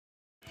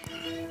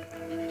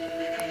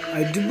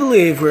I do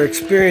believe we're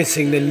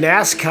experiencing the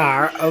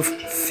NASCAR of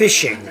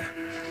fishing.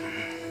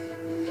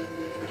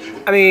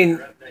 I mean,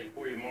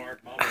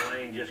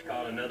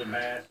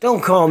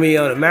 don't call me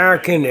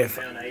un-American if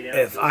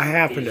I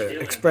happen to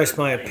express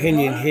my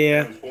opinion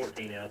here.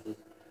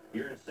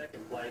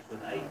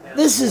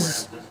 This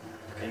is,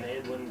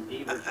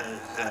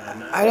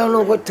 I don't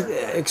know what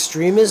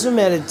extremism,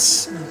 and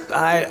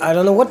I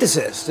don't know what this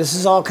is. This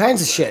is all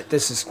kinds of shit.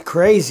 This is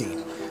crazy.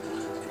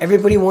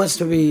 Everybody wants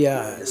to be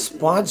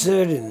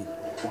sponsored, and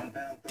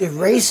they're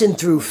racing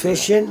through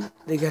fishing.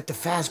 They got the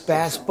fast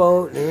bass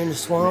boat, and they're in the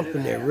swamp,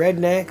 and they're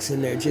rednecks,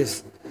 and they're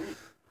just,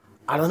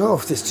 I don't know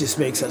if this just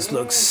makes us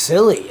look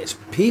silly as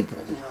people.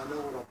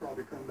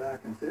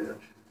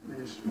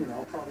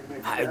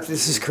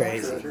 This is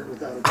crazy.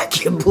 I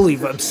can't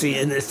believe I'm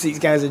seeing this. These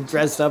guys are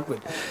dressed up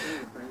with,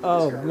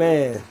 oh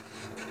man.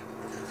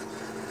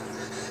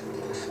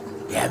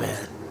 Yeah,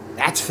 man,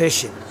 that's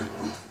fishing.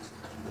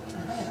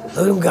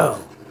 Let them go.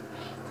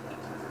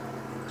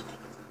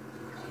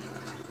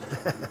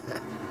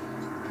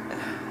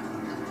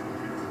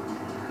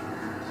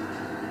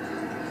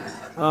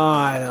 Oh,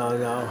 I don't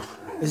know.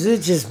 Is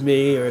it just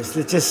me, or is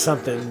it just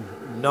something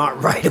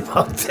not right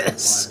about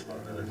this?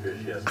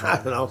 I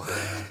don't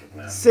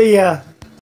know. See ya.